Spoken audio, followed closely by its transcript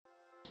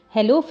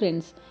Hello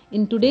friends,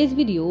 in today's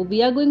video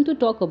we are going to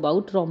talk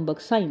about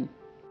Romberg sign.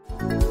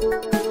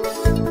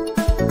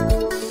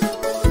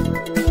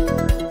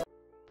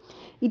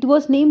 It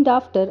was named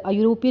after a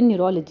European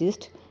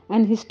neurologist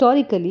and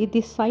historically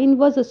this sign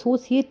was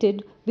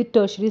associated with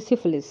tertiary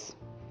syphilis.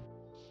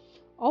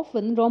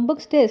 Often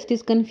Romberg's test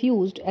is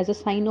confused as a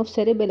sign of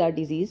cerebellar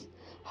disease.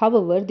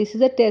 However, this is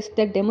a test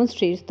that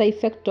demonstrates the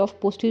effect of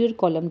posterior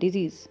column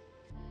disease.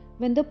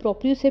 When the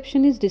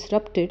proprioception is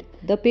disrupted,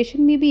 the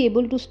patient may be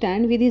able to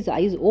stand with his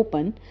eyes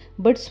open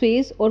but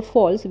sways or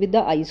falls with the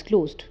eyes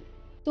closed.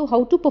 So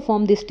how to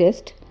perform this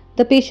test?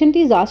 The patient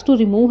is asked to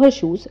remove her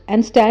shoes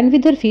and stand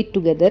with her feet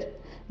together.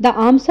 The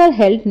arms are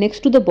held next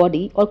to the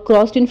body or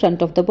crossed in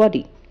front of the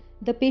body.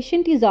 The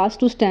patient is asked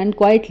to stand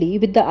quietly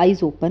with the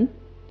eyes open.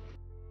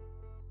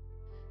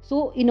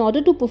 So, in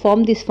order to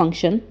perform this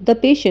function, the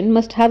patient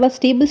must have a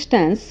stable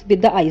stance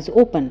with the eyes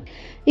open.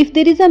 If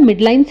there is a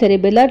midline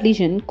cerebellar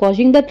lesion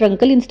causing the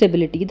truncal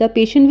instability, the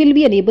patient will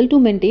be unable to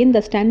maintain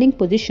the standing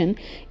position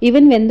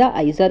even when the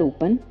eyes are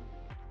open.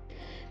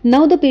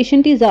 Now the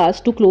patient is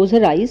asked to close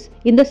her eyes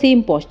in the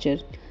same posture.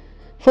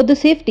 For the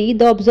safety,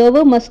 the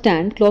observer must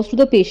stand close to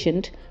the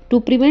patient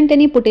to prevent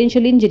any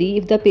potential injury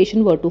if the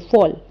patient were to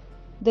fall.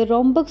 The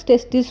Romberg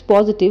test is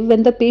positive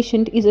when the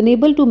patient is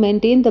unable to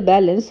maintain the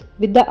balance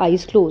with the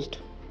eyes closed.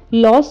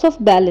 Loss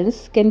of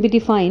balance can be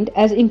defined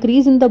as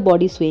increase in the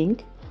body swaying,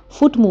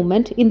 foot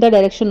movement in the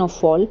direction of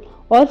fall,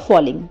 or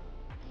falling.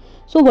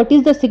 So what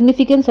is the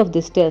significance of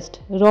this test?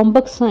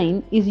 Romberg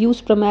sign is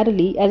used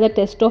primarily as a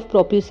test of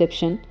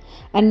proprioception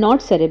and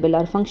not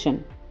cerebellar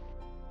function.